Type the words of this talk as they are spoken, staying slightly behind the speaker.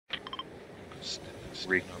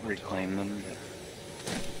reclaim them. But...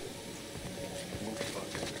 Oh,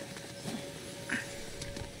 fuck.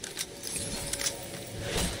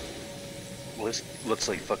 Well, this looks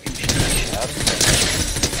like fucking shadow.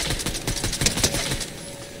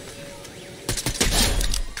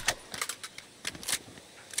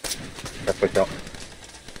 That's what's up.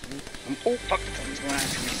 Oh fuck, someone's going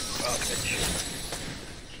after me. Oh, bitch.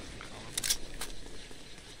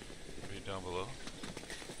 Are you down below?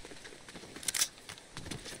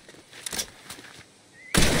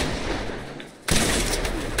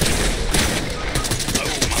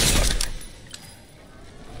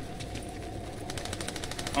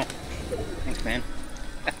 Oh, thanks, man.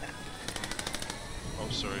 Oh,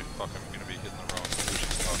 sorry. Fuck, I'm gonna be hitting the wrong position.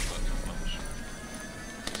 Talk about too much.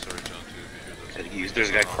 Sorry, John, too, if you hear this. There's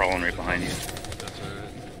a guy crawling right behind you. That's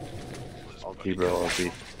alright. I'll be, bro. I'll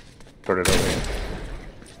be. Sort it out.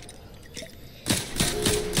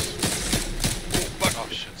 Oh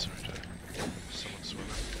shit, sorry, Jack. Someone's swimming.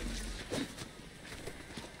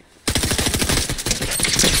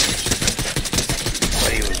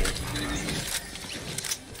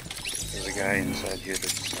 There's a guy inside here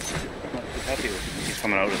that's not too happy with him. He's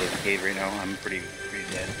coming out of the cave right now. I'm pretty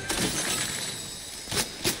dead.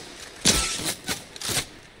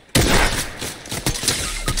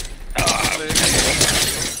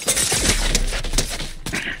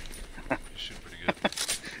 You shoot pretty good.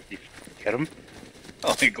 You get him?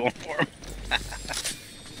 Oh, you're going for him.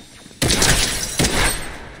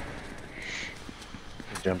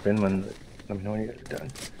 Jump in when. Let me know when you guys are done.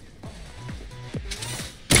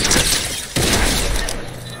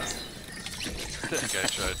 That guy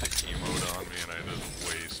tried to emote on me and I just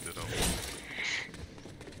wasted him.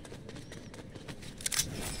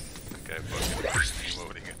 That guy fucking was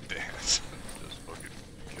emoting and dance. Just fucking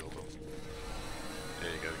killed him. Yeah,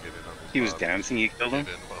 you gotta get in on his He was lobby. dancing, you killed him?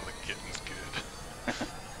 Get in while the kitten's good.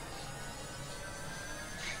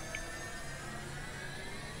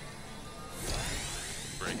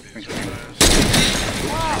 Break these guys.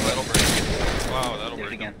 Wow, that'll break him. Wow, that'll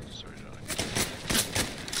break him. Sorry, Johnny.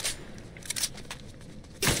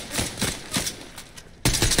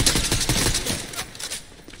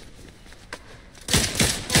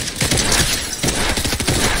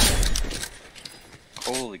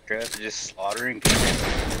 Holy crap, they're just slaughtering people.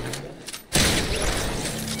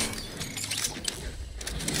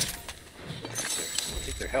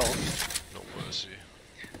 Take their health. No pussy.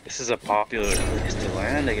 This is a popular place to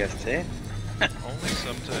land, I guess, eh? Only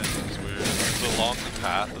sometimes it's weird. If it's along the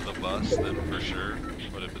path of the bus, then for sure.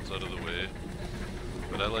 But if it's out of the way.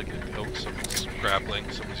 But I like it. Oh, someone's grappling.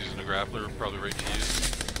 Someone's using a grappler, probably right to you.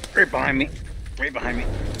 Right behind me. Right behind me.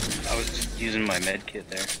 I was just using my med kit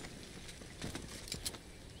there.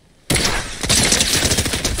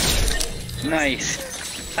 Nice.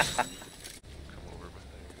 Come over, but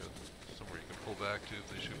you got somewhere you can pull back to if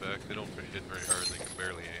they shoot back. They don't hit very hard, they can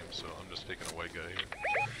barely aim, so I'm just taking a white guy here.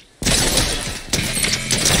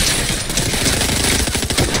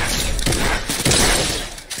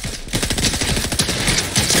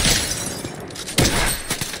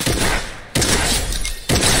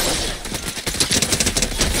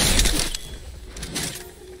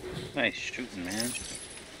 Nice shooting, man.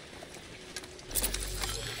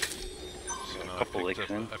 So now Couple licks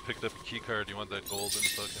in. I picked up a key card. You want that golden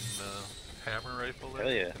fucking hammer rifle there?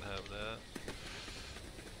 Hell yeah. You can have that.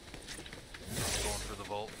 I'm going for the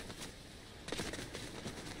vault.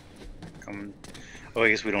 Coming. Oh, I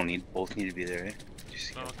guess we don't need, both need to be there, eh?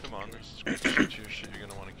 Just, No, come on, there's shit your shit you're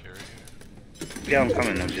gonna want to carry here. yeah, I'm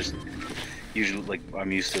coming. I'm just usually like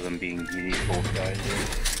I'm used to them being. You need both guys. There.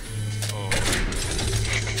 Oh.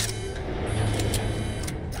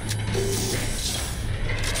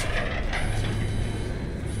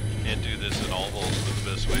 Can't do this in all vaults, but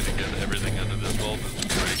the best way to get everything under this vault is to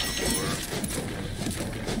break the floor.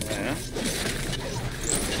 Yeah.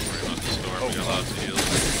 Don't worry about the storm, we got lots of heals.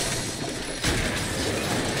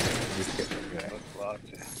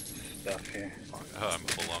 Lots of stuff here. I'm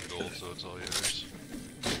full on gold, so it's all yours.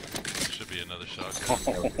 Should be another shotgun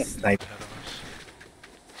Snipe. ahead of us.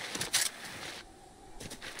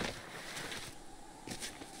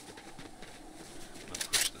 I'm gonna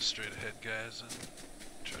push the straight ahead guys and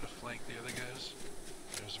try to flank the other guys.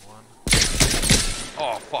 There's one.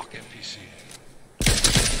 Oh fuck, NPC.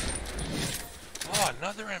 Oh,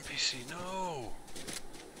 another NPC, no!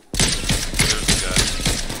 There's the guy.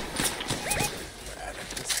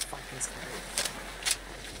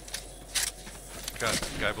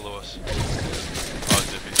 Guy below us. Oh,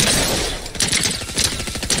 Zippy.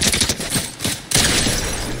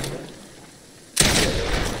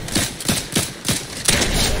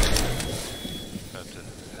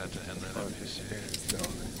 Had to end that NPC. to see. No,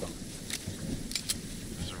 no.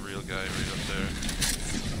 There's a real guy right up there.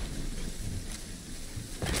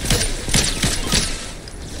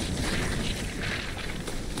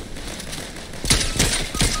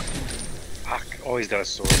 Fuck, always got a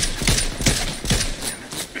sword.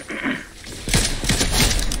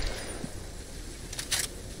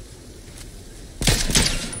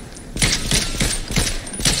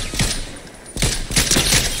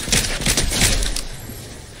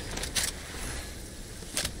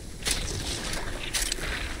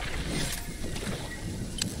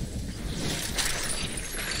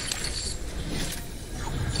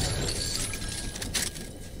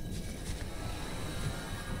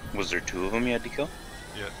 Was there two of them you had to kill?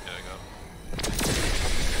 Yeah, I got him.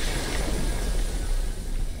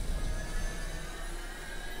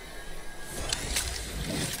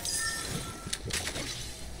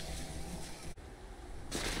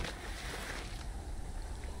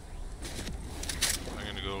 I'm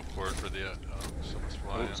gonna go forward for the, someone's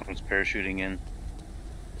flying. Oh, someone's parachuting in.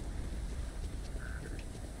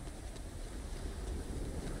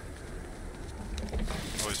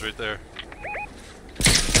 Oh, he's right there.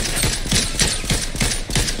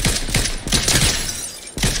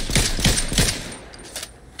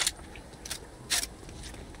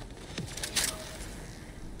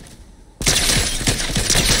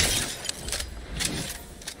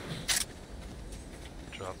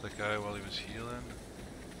 Drop that guy while he was healing.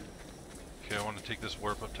 Okay, I want to take this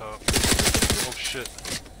warp up top. Oh shit.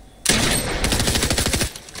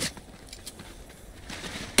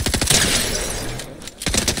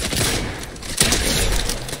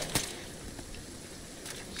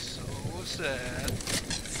 So sad.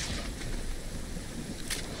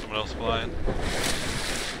 Someone else flying.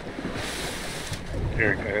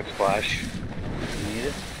 Here, I got splash. You need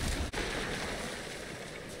it?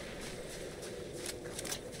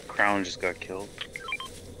 Crown just got killed.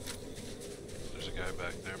 There's a guy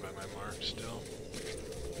back there by my mark still.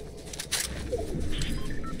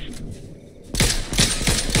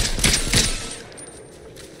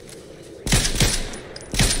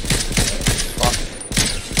 Fuck.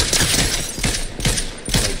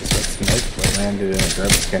 I just got sniped, but I landed in a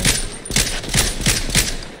garbage can.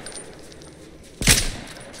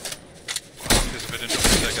 Because if I didn't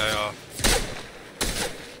finish that guy off.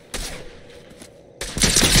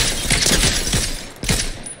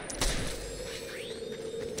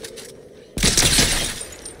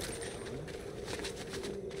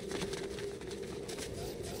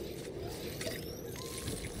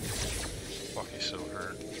 Fuck, he's so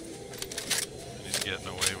hurt. And he's getting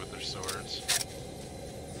away with their swords.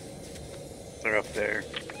 They're up there.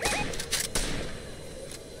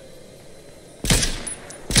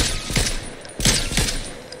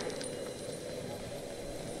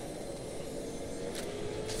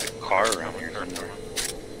 Car around here somewhere.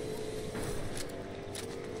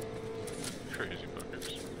 Crazy fuckers.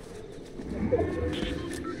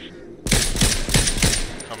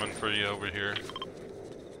 Coming for you over here.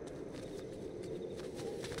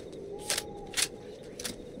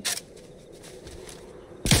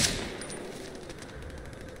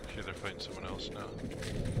 Okay, they're fighting someone else now.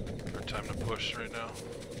 Our time to push right now.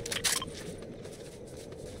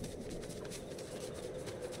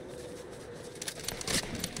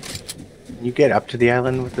 Can you get up to the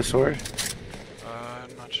island with the sword?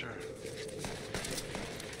 I'm not sure.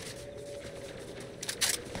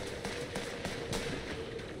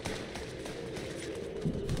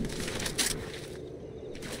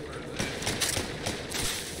 Where are they?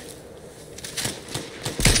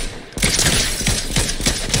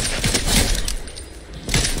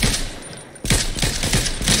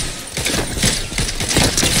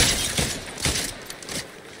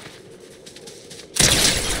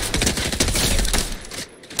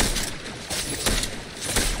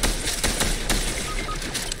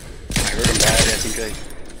 Okay.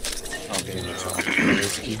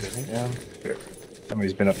 Yeah.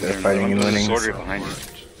 Somebody's been up there fighting and winning. Sword So. right behind you.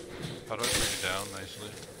 How do I bring you down nicely?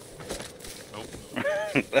 Nope.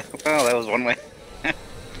 Well, that was one way.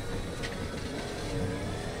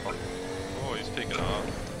 Oh, he's taking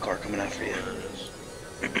off. Car coming after you. There it is.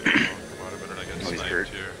 Oh, come on, I better not get Oh, he's sniped hurt.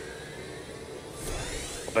 here.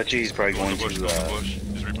 I bet you he's probably Go in going the bush, to go in the bush.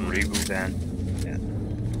 He's rebooting. reboot then. Yeah.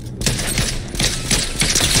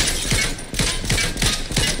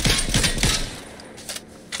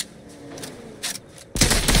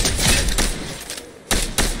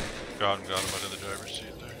 Got him out of the driver's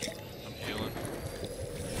seat there. I'm healing.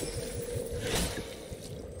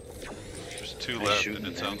 There's two Nice left, shooting, and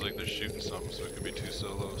it man. sounds like they're shooting something, so it could be two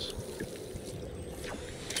solos.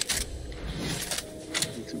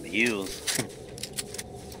 Need some heals.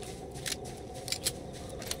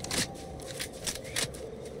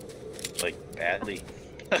 badly.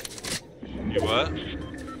 You what?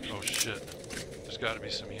 Oh shit. There's gotta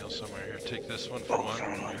be some heals somewhere here. Take this one for one.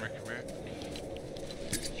 found one. Come here.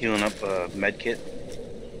 Healing up a med kit.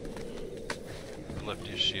 I left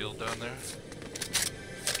you a shield down there.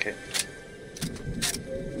 Okay.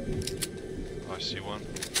 Oh, I see one.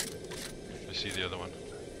 I see the other one.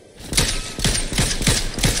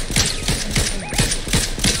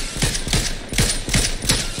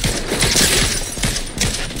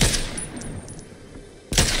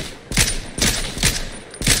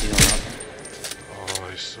 Healing up. Oh,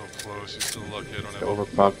 he's so close. He's still lucky I don't The have a...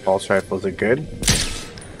 overclock pulse rifles are good.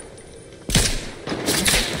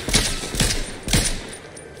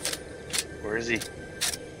 Where is he?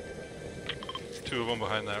 Two of them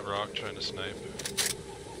behind that rock trying to snipe.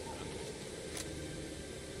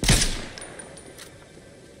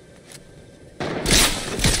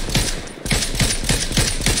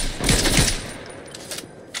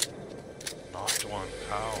 Knocked one.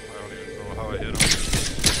 How? I don't even know how I hit him.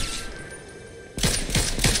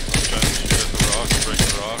 I'm trying to shoot at the rock and break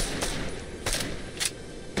the rock.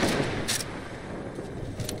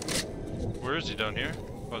 Where is he? Down here?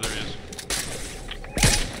 Oh, there he is.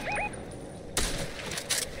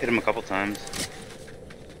 Hit him a couple times.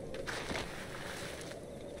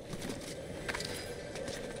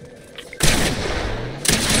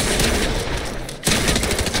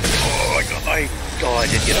 Oh, I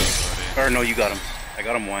did get him. Or no, you got him. I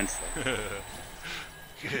got him once.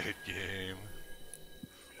 Good game.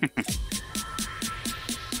 Now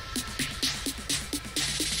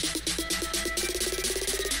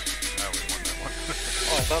we won that one.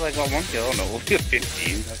 Oh, I thought I got one kill. No, 15.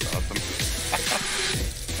 That's awesome.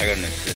 I got an assist.